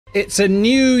It's a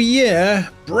new year,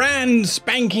 brand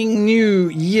spanking new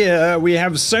year. We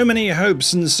have so many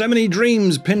hopes and so many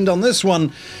dreams pinned on this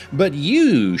one, but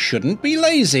you shouldn't be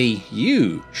lazy.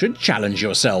 You should challenge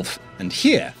yourself, and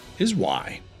here is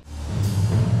why.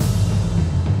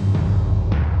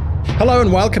 Hello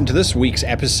and welcome to this week's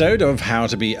episode of How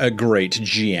to Be a Great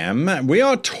GM. We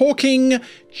are talking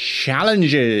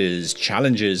challenges.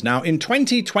 Now, in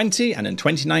 2020 and in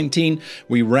 2019,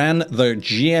 we ran the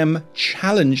GM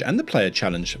challenge and the player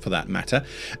challenge for that matter,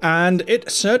 and it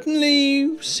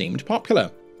certainly seemed popular.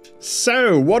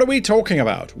 So, what are we talking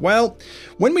about? Well,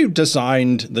 when we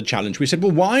designed the challenge, we said,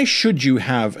 well, why should you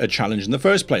have a challenge in the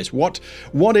first place? What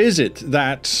is it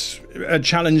that a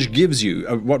challenge gives you?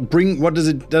 What does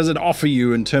it offer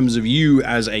you in terms of you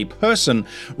as a person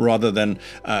rather than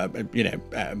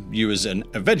you as a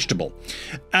vegetable?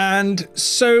 And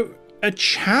so a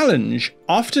challenge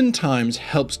oftentimes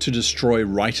helps to destroy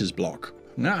writer's block.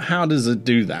 Now, how does it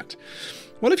do that?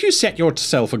 Well, if you set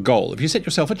yourself a goal, if you set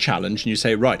yourself a challenge and you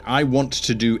say, right, I want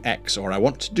to do X or I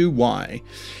want to do Y,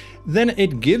 then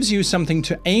it gives you something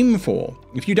to aim for.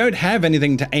 If you don't have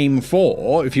anything to aim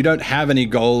for, if you don't have any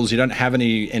goals, you don't have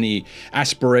any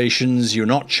aspirations, you're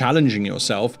not challenging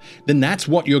yourself, then that's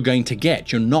what you're going to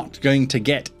get. You're not going to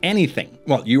get anything.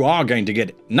 Well, you are going to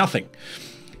get nothing.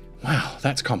 Wow,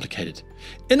 that's complicated.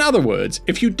 In other words,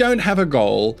 if you don't have a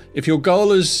goal, if your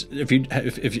goal is,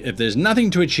 if there's nothing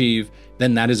to achieve,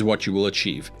 then that is what you will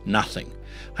achieve, nothing.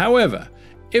 However,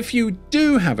 if you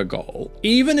do have a goal,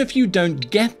 even if you don't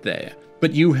get there,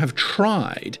 but you have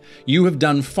tried, you have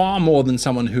done far more than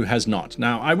someone who has not.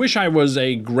 Now, I wish I was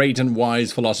a great and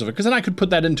wise philosopher, because then I could put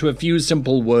that into a few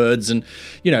simple words and,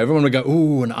 everyone would go,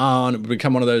 ooh, and ah, and it would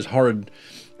become one of those horrid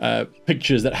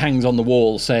pictures that hangs on the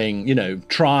wall saying,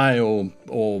 try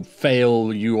or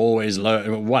fail, you always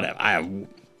learn, whatever.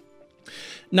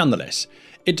 Nonetheless,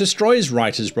 it destroys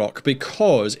writer's block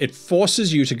because it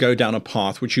forces you to go down a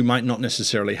path which you might not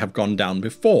necessarily have gone down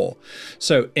before.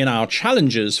 So in our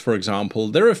challenges, for example,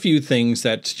 there are a few things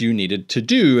that you needed to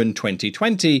do in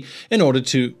 2020 in order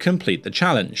to complete the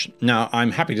challenge. Now,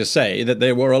 I'm happy to say that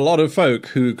there were a lot of folk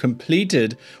who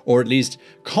completed, or at least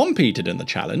competed in the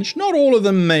challenge. Not all of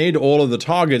them made all of the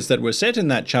targets that were set in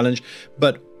that challenge,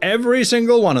 but every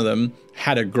single one of them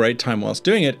had a great time whilst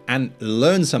doing it and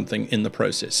learned something in the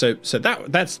process. So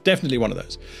that's definitely one of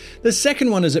those. The second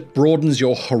one is it broadens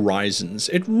your horizons.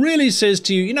 It really says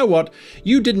to you, you know what?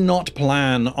 You did not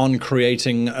plan on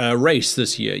creating a race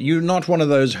this year. You're not one of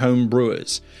those home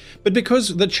brewers. But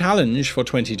because the challenge for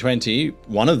 2020,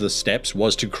 one of the steps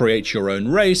was to create your own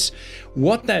race,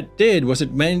 what that did was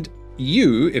it meant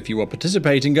you, if you were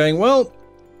participating, going, well,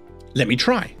 let me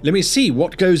try. Let me see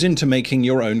what goes into making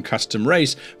your own custom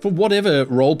race for whatever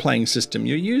role-playing system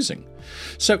you're using.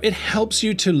 So it helps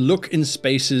you to look in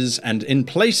spaces and in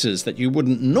places that you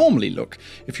wouldn't normally look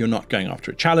if you're not going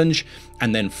after a challenge.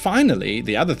 And then finally,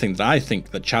 the other thing that I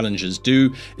think that challenges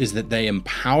do is that they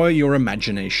empower your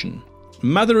imagination.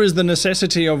 Mother is the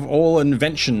necessity of all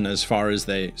invention, as far as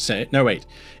they say. No, wait.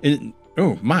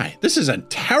 Oh my, this is a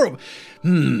terrible...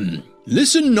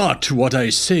 Listen not to what I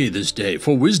say this day,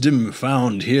 for wisdom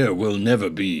found here will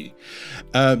never be.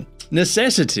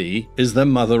 Necessity is the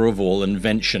mother of all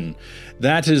invention.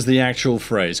 That is the actual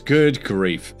phrase. Good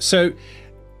grief. So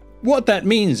what that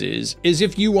means is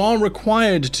if you are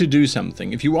required to do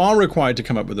something, if you are required to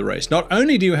come up with a race, not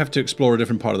only do you have to explore a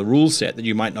different part of the rule set that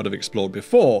you might not have explored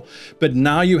before, but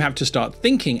now you have to start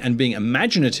thinking and being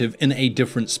imaginative in a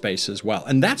different space as well.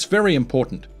 And that's very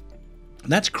important.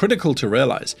 That's critical to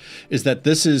realize, is that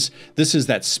this is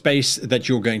that space that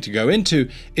you're going to go into,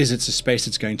 it's a space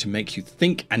that's going to make you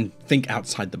think and think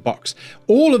outside the box.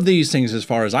 All of these things, as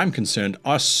far as I'm concerned,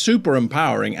 are super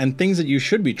empowering and things that you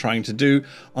should be trying to do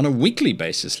on a weekly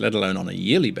basis, let alone on a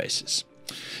yearly basis.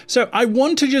 So I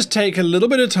want to just take a little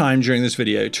bit of time during this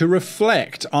video to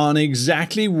reflect on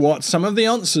exactly what some of the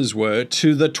answers were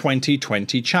to the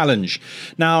 2020 challenge.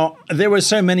 Now, there were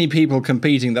so many people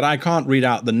competing that I can't read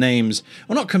out the names,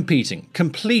 or not competing,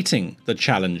 completing the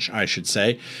challenge, I should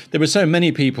say. There were so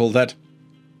many people that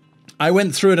I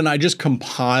went through it and I just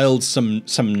compiled some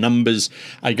numbers.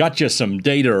 I got you some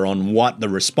data on what the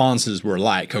responses were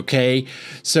like, okay?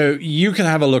 So you can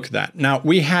have a look at that. Now,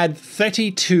 we had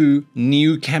 32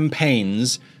 new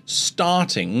campaigns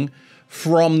starting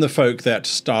from the folk that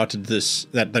started this,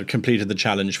 that completed the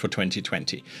challenge for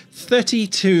 2020.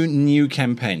 32 new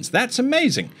campaigns. That's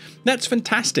amazing. That's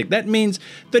fantastic. That means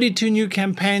 32 new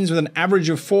campaigns with an average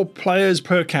of 4 players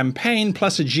per campaign,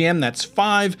 plus a GM, that's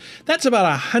 5. That's about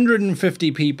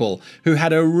 150 people who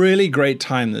had a really great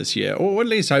time this year, or at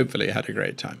least hopefully had a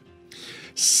great time.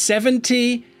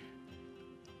 70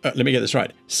 let me get this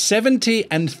right, 70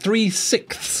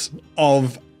 3/6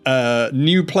 of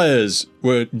new players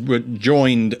were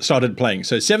started playing.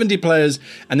 So 70 players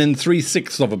and then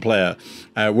 3/6 of a player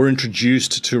were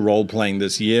introduced to role-playing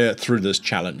this year through this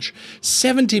challenge.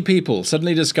 70 people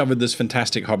suddenly discovered this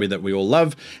fantastic hobby that we all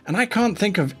love, and I can't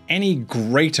think of any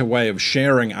greater way of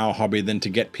sharing our hobby than to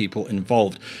get people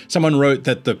involved. Someone wrote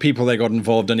that the people they got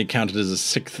involved only counted as a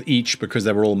sixth each because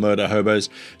they were all murder hobos,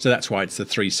 so that's why it's the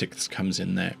 3/6 comes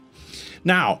in there.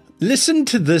 Now, listen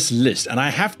to this list, and I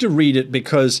have to read it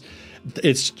because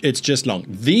it's just long.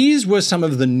 These were some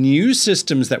of the new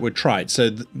systems that were tried. So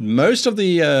most of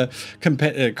the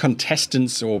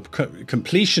contestants, or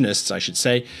completionists, I should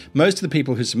say, most of the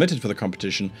people who submitted for the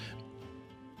competition,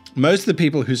 most of the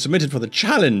people who submitted for the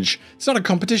challenge, it's not a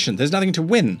competition, there's nothing to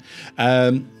win.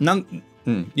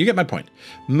 You get my point.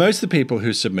 Most of the people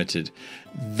who submitted,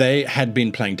 they had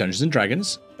been playing Dungeons &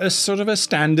 Dragons, a sort of a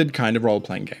standard kind of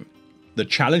role-playing game. The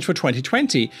challenge for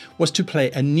 2020 was to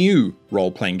play a new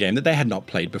role-playing game that they had not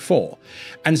played before.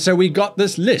 And so we got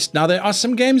this list. Now, there are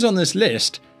some games on this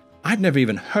list I've never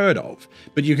even heard of,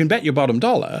 but you can bet your bottom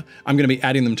dollar I'm going to be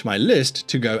adding them to my list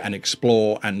to go and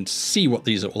explore and see what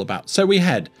these are all about. So we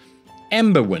had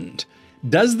Emberwind,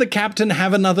 Does the Captain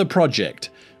Have Another Project?,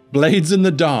 Blades in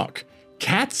the Dark,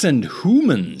 Cats and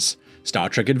Humans, Star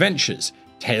Trek Adventures,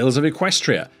 Tales of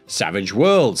Equestria, Savage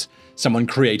Worlds. Someone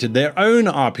created their own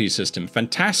RP system.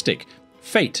 Fantastic.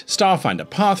 Fate, Starfinder,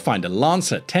 Pathfinder,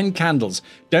 Lancer, 10 Candles,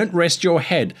 Don't Rest Your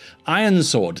Head, Iron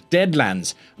Sword,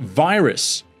 Deadlands,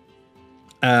 Virus,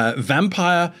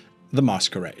 Vampire the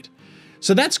Masquerade.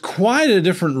 So that's quite a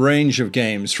different range of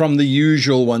games from the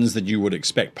usual ones that you would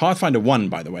expect. Pathfinder 1,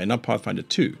 by the way, not Pathfinder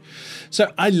 2.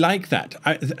 So I like that.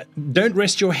 Don't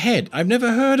Rest Your Head. I've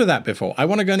never heard of that before. I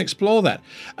want to go and explore that.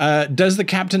 Does the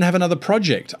Captain Have Another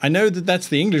Project? I know that that's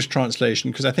the English translation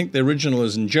because I think the original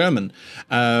is in German.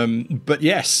 But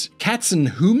yes, Cats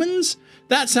and Humans?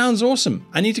 That sounds awesome.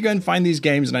 I need to go and find these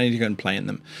games and I need to go and play in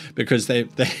them because they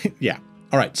yeah.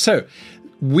 All right, so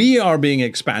we are being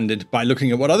expanded by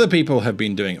looking at what other people have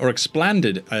been doing, or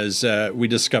expanded, as we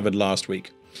discovered last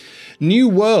week. New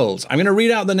worlds. I'm going to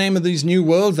read out the name of these new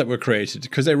worlds that were created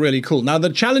because they're really cool. Now, the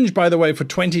challenge, by the way, for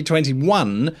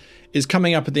 2021 is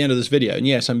coming up at the end of this video. And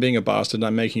yes, I'm being a bastard and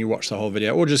I'm making you watch the whole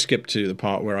video, or just skip to the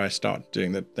part where I start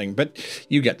doing the thing. But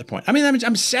you get the point. I mean,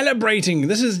 I'm celebrating.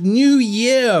 This is New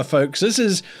Year, folks.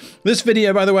 This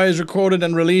video, by the way, is recorded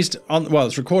and released on, well,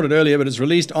 it's recorded earlier, but it's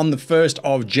released on the 1st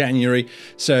of January.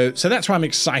 So that's why I'm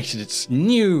excited. It's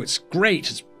new. It's great.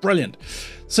 It's brilliant.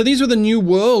 So these were the new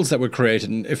worlds that were created.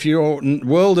 And if your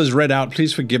world is read out,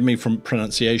 please forgive me from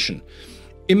pronunciation.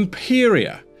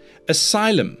 Imperia,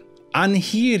 Asylum,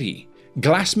 Anhiri,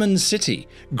 Glassman City,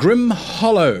 Grim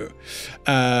Hollow,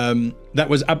 that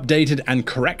was updated and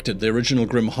corrected. The original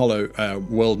Grim Hollow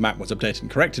world map was updated and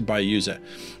corrected by a user.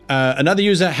 Another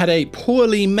user had a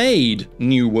poorly made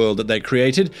new world that they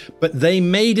created, but they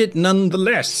made it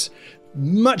nonetheless.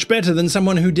 Much better than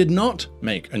someone who did not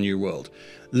make a new world.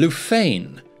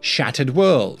 Lufane, Shattered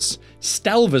Worlds,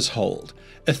 Stelvershold,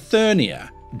 Eternia,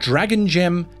 Dragon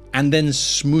Gem, and then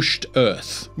Smooshed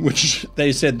Earth, which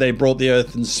they said they brought the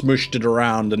Earth and smooshed it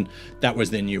around, and that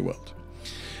was their new world.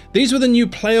 These were the new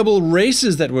playable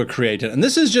races that were created, and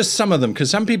this is just some of them, because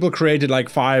some people created like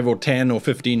 5 or 10 or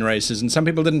 15 races, and some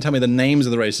people didn't tell me the names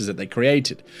of the races that they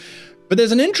created. But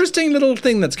there's an interesting little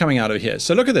thing that's coming out of here.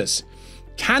 So look at this.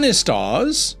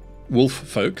 Canistars, wolf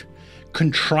folk,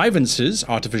 Contrivances,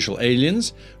 artificial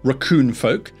aliens, Raccoon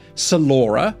folk,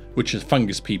 Salora, which is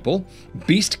fungus people,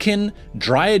 Beastkin,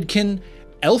 Dryadkin,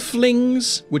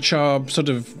 Elflings, which are sort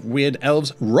of weird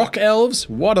elves, Rock Elves,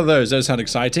 what are those? Those sound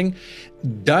exciting.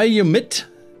 Dayumit,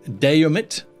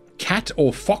 Cat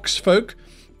or Fox folk,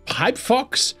 Pipe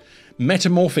Fox,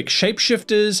 Metamorphic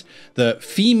Shapeshifters, the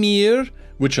Femir,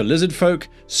 which are lizard folk,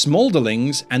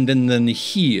 Smolderlings, and then the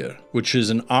Nihir, which is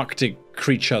an Arctic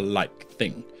creature-like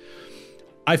thing.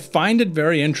 I find it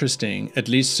very interesting, at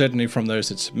least certainly from those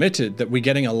that submitted, that we're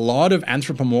getting a lot of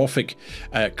anthropomorphic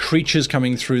creatures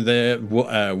coming through there.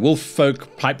 Wolf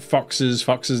folk, pipe foxes,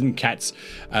 foxes and cats,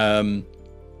 the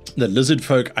lizard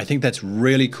folk. I think that's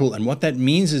really cool. And what that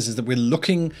means is that we're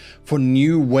looking for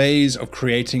new ways of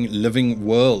creating living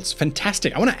worlds.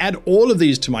 Fantastic. I want to add all of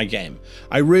these to my game.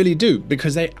 I really do,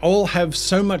 because they all have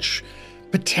so much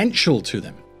potential to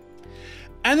them.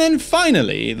 And then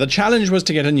finally, the challenge was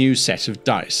to get a new set of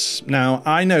dice. Now,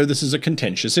 I know this is a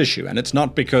contentious issue, and it's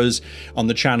not because on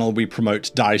the channel we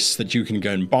promote dice that you can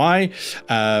go and buy.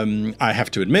 I have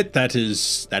to admit that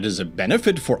is a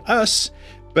benefit for us,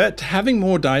 But having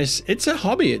more dice, it's a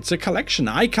hobby, it's a collection.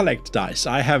 I collect dice.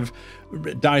 I have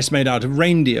dice made out of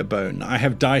reindeer bone. I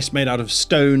have dice made out of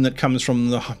stone that comes from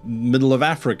the middle of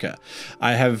Africa.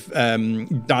 I have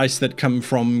dice that come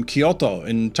from Kyoto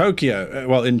in Tokyo.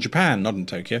 Well, in Japan, not in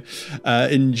Tokyo.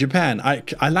 In Japan.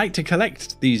 I like to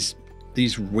collect these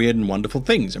weird and wonderful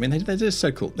things. I mean, they're just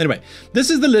so cool. Anyway, this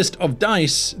is the list of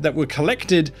dice that were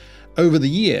collected over the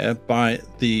year by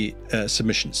the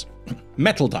submissions.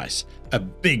 Metal dice. A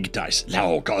big dice.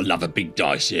 Oh, God, I love a big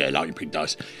dice. Yeah, I like big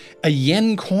dice. A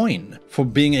yen coin for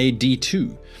being a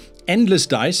D2. Endless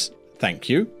dice. Thank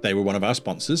you. They were one of our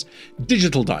sponsors.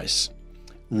 Digital dice.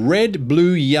 Red,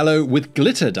 blue, yellow with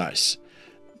glitter dice.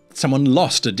 Someone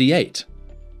lost a D8.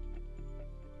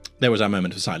 There was our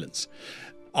moment of silence.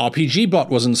 RPG bot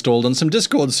was installed on some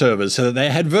Discord servers so that they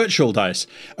had virtual dice.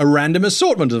 A random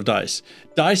assortment of dice.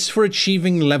 Dice for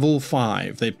achieving level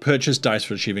 5. They purchased dice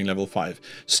for achieving level 5.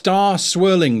 Star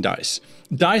swirling dice.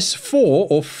 Dice for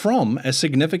or from a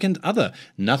significant other.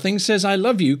 Nothing says I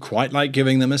love you quite like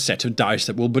giving them a set of dice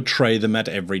that will betray them at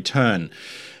every turn.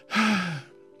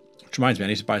 Which reminds me, I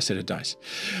need to buy a set of dice.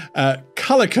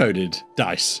 Color-coded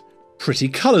dice. Pretty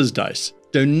colors dice.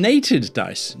 Donated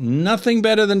dice. Nothing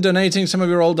better than donating some of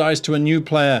your old dice to a new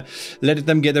player. Let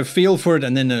them get a feel for it,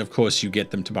 and then, of course, you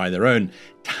get them to buy their own.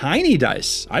 Tiny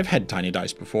dice. I've had tiny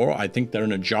dice before. I think they're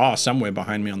in a jar somewhere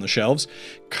behind me on the shelves.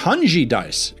 Kanji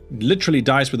dice. Literally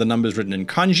dice with the numbers written in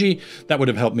kanji. That would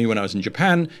have helped me when I was in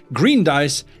Japan. Green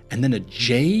dice, and then a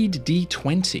jade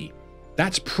D20.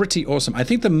 That's pretty awesome. I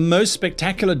think the most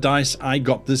spectacular dice I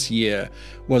got this year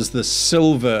was the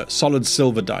solid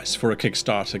silver dice for a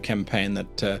Kickstarter campaign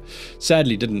that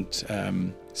sadly didn't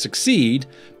succeed,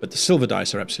 but the silver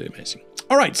dice are absolutely amazing.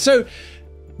 All right, so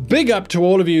big up to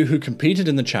all of you who competed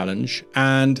in the challenge.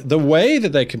 And the way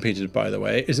that they competed, by the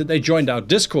way, is that they joined our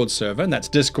Discord server, and that's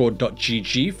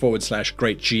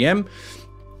discord.gg/GreatGM.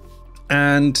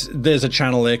 And there's a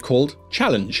channel there called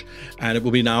Challenge, and it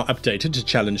will be now updated to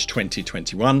Challenge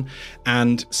 2021.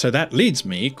 And so that leads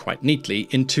me quite neatly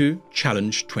into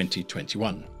Challenge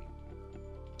 2021.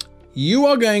 You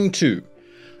are going to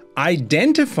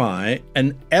identify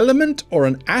an element or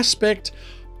an aspect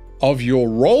of your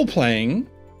role-playing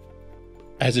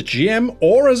as a GM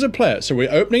or as a player. So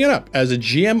we're opening it up. As a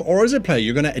GM or as a player,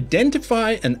 you're going to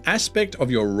identify an aspect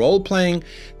of your role-playing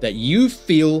that you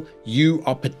feel you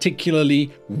are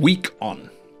particularly weak on.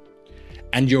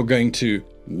 And you're going to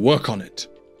work on it.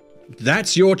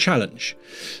 That's your challenge.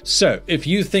 So if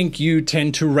you think you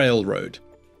tend to railroad,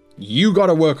 you got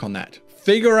to work on that.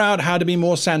 Figure out how to be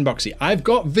more sandboxy. I've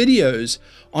got videos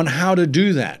on how to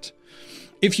do that.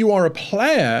 If you are a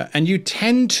player and you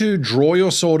tend to draw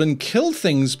your sword and kill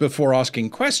things before asking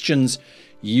questions,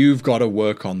 you've got to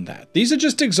work on that. These are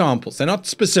just examples. They're not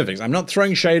specifics. I'm not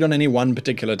throwing shade on any one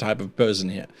particular type of person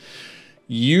here.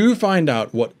 You find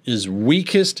out what is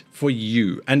weakest for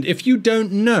you. And if you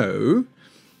don't know,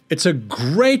 it's a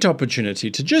great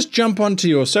opportunity to just jump onto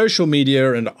your social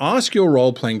media and ask your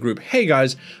role-playing group, hey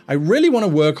guys, I really want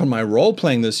to work on my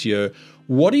role-playing this year.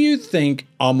 What do you think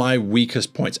are my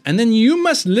weakest points? And then you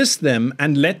must list them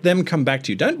and let them come back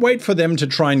to you. Don't wait for them to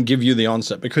try and give you the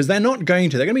answer, because they're not going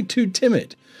to. They're going to be too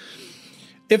timid.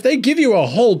 If they give you a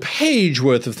whole page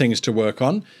worth of things to work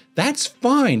on, that's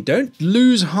fine. Don't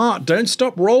lose heart. Don't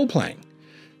stop role-playing.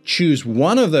 Choose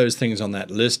one of those things on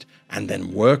that list and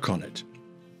then work on it.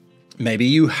 Maybe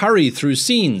you hurry through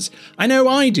scenes. I know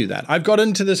I do that. I've got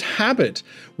into this habit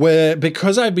where,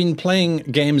 because I've been playing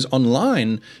games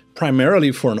online,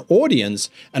 primarily for an audience,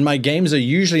 and my games are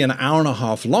usually an hour and a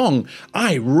half long,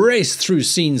 I race through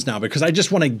scenes now because I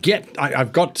just want to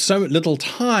I've got so little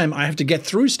time, I have to get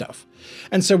through stuff.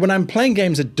 And so when I'm playing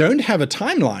games that don't have a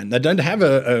timeline, that don't have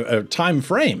a time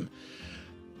frame,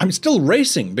 I'm still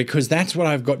racing because that's what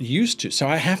I've got used to. So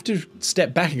I have to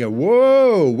step back and go,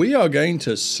 whoa, we are going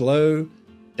to slow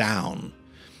down.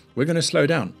 We're going to slow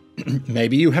down.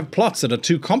 Maybe you have plots that are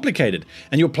too complicated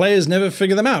and your players never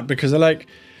figure them out because they're like,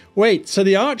 wait, so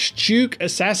the Archduke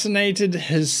assassinated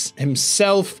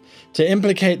himself to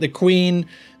implicate the Queen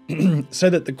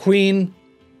so that the Queen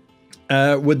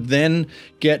would then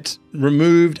get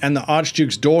removed and the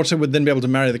Archduke's daughter would then be able to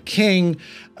marry the king.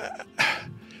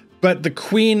 But the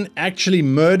Queen actually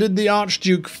murdered the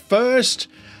Archduke first.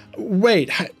 Wait,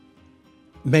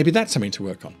 maybe that's something to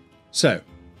work on. So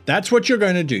that's what you're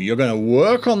going to do. You're going to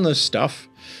work on this stuff.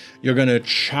 You're going to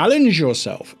challenge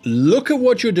yourself, look at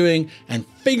what you're doing, and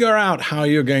figure out how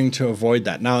you're going to avoid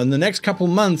that. Now, in the next couple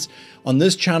months on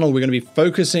this channel, we're going to be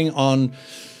focusing on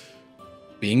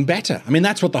being better. I mean,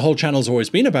 that's what the whole channel's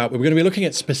always been about. We're going to be looking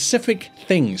at specific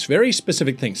things, very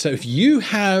specific things. So if you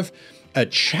have a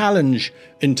challenge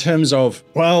in terms of,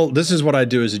 well, this is what I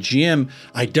do as a GM,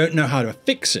 I don't know how to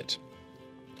fix it.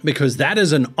 Because that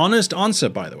is an honest answer,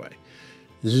 by the way.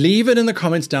 Leave it in the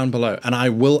comments down below and I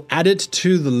will add it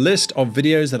to the list of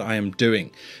videos that I am doing,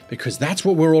 because that's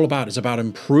what we're all about. It's about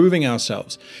improving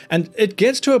ourselves. And it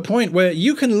gets to a point where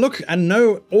you can look and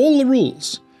know all the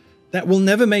rules that will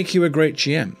never make you a great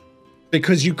GM,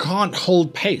 because you can't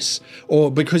hold pace or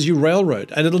because you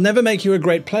railroad, and it'll never make you a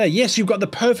great player. Yes, you've got the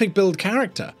perfect build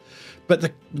character,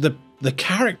 but the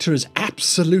character is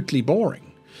absolutely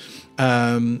boring.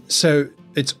 So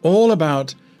it's all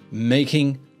about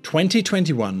making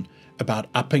 2021 about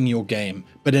upping your game,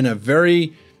 but in a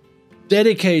very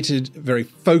dedicated, very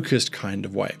focused kind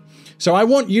of way. So I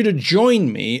want you to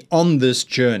join me on this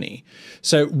journey.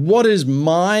 So what is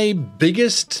my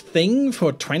biggest thing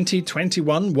for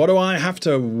 2021? What do I have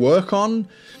to work on?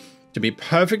 To be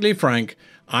perfectly frank,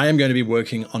 I am going to be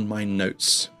working on my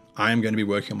notes. I am going to be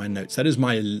working on my notes. That is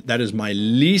my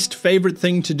least favorite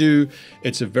thing to do.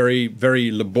 It's a very,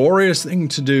 very laborious thing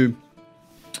to do.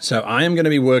 So I am going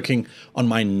to be working on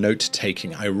my note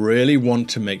taking. I really want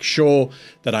to make sure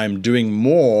that I'm doing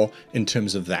more in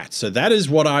terms of that. So that is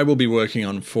what I will be working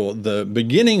on for the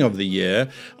beginning of the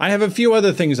year. I have a few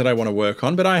other things that I want to work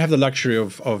on, but I have the luxury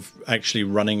of actually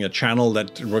running a channel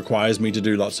that requires me to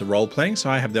do lots of role playing. So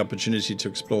I have the opportunity to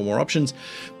explore more options,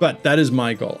 but that is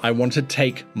my goal. I want to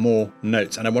take more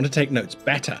notes, and I want to take notes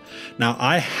better. Now,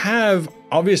 I have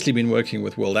obviously been working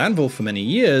with World Anvil for many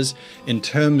years in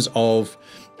terms of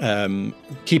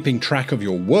keeping track of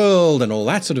your world and all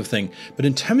that sort of thing. But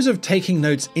in terms of taking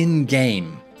notes in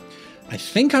game, I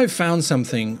think I've found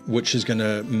something which is going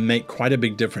to make quite a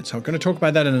big difference. I'm going to talk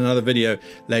about that in another video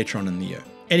later on in the year.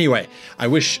 Anyway, I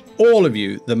wish all of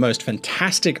you the most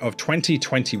fantastic of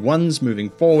 2021s moving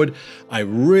forward. I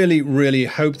really, really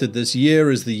hope that this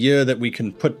year is the year that we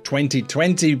can put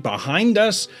 2020 behind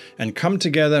us and come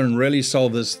together and really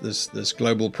solve this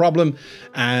global problem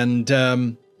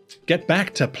and get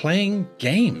back to playing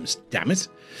games, damn it.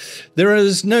 There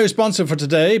is no sponsor for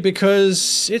today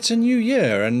because it's a new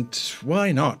year, and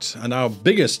why not? And our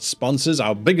biggest sponsors,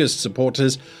 our biggest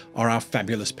supporters are our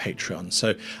fabulous Patreons.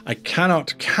 So I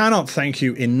cannot thank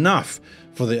you enough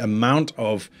for the amount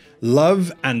of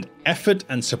love and effort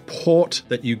and support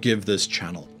that you give this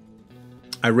channel.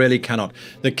 I really cannot.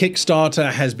 The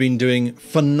Kickstarter has been doing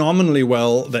phenomenally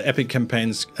well. The Epic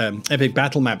Campaigns, Epic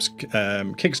Battle Maps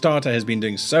Kickstarter has been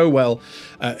doing so well,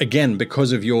 again,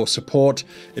 because of your support.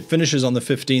 It finishes on the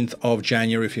 15th of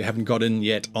January. If you haven't got in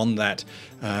yet on that,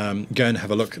 go and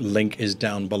have a look. Link is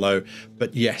down below.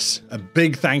 But yes, a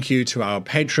big thank you to our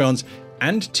Patreons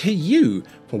and to you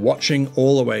for watching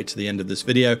all the way to the end of this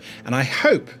video. And I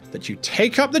hope that you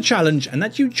take up the challenge and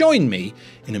that you join me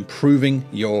in improving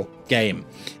your game.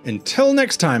 Until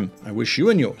next time, I wish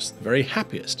you and yours the very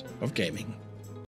happiest of gaming.